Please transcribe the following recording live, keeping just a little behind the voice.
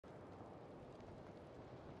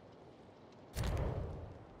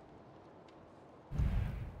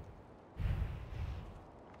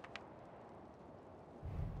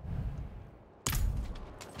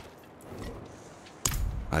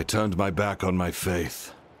I turned my back on my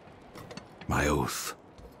faith, my oath,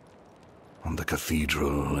 on the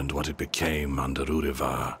cathedral and what it became under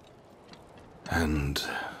Urivar. And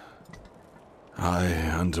I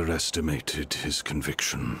underestimated his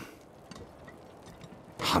conviction.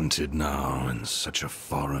 Hunted now in such a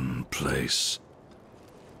foreign place.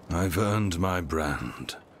 I've earned my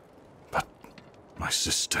brand, but my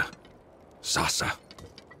sister, Sasa,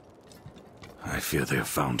 I fear they have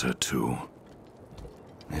found her too.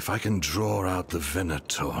 If I can draw out the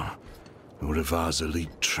Venator, Urivar's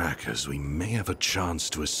elite trackers, we may have a chance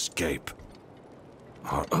to escape.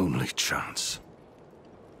 Our only chance.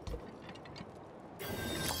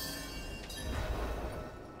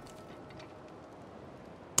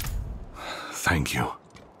 Thank you.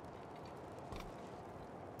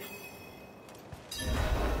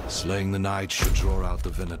 Slaying the knight should draw out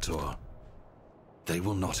the Venator. They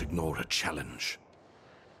will not ignore a challenge.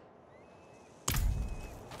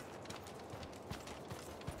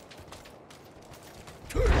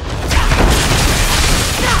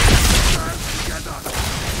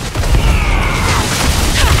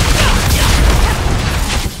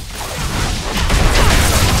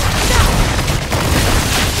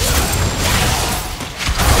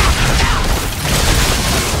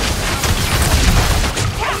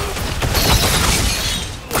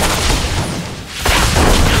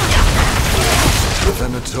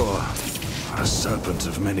 Venator, a serpent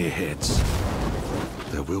of many heads.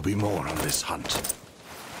 There will be more on this hunt.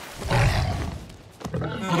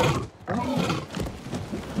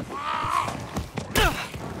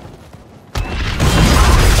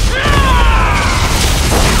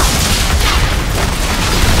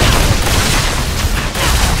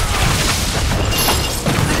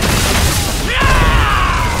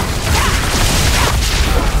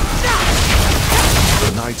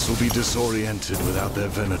 Will be disoriented without their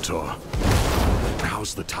Venator.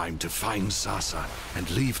 Now's the time to find Sasa and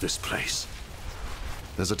leave this place.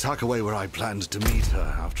 There's a tuckaway where I planned to meet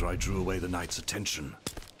her after I drew away the knight's attention.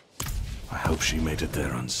 I hope she made it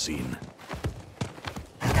there unseen.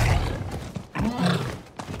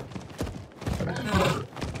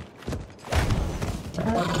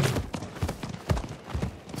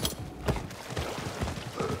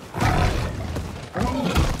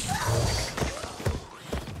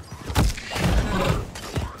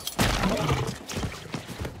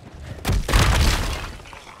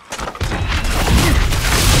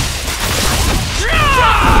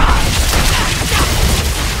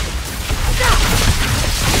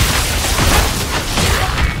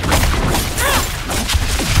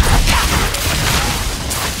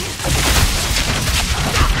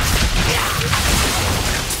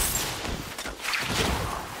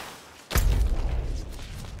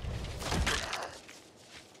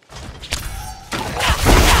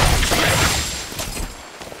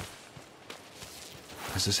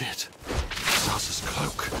 This is it. Sasa's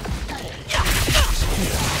cloak. She's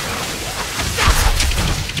here.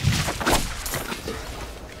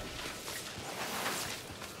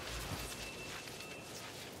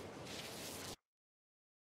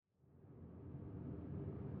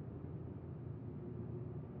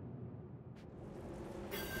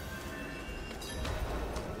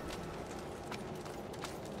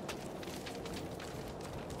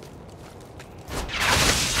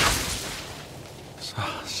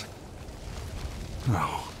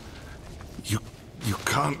 No. You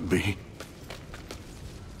can't be.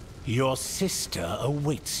 Your sister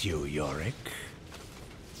awaits you, Yorick.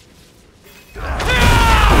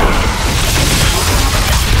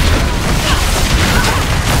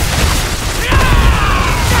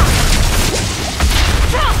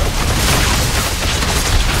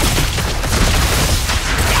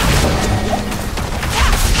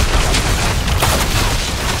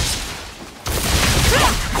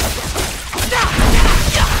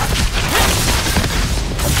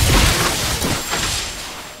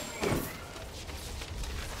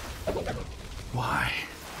 Why?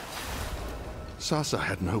 Sasa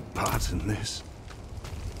had no part in this.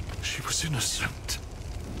 She was innocent.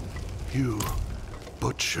 You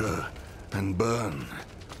butcher and burn.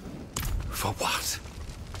 For what?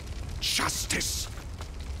 Justice!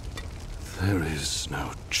 There is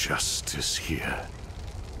no justice here.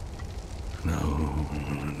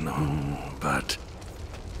 No, but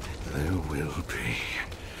there will be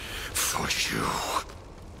for you.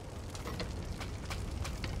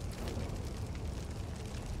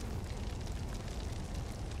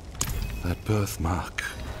 That birthmark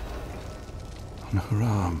on her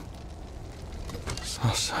arm.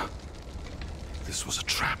 Sasa. This was a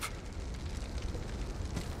trap.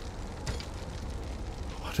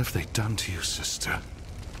 What have they done to you, sister?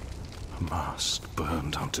 mask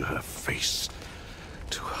burned onto her face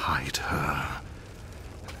to hide her.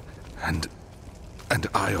 And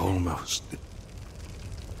I almost...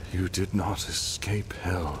 You did not escape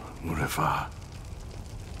hell, River.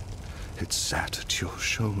 It sat at your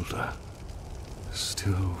shoulder,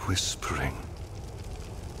 still whispering.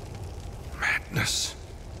 Madness.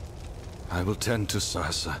 I will tend to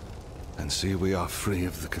Sasa, and see we are free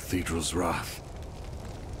of the Cathedral's wrath.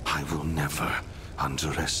 I will never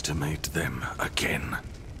underestimate them again.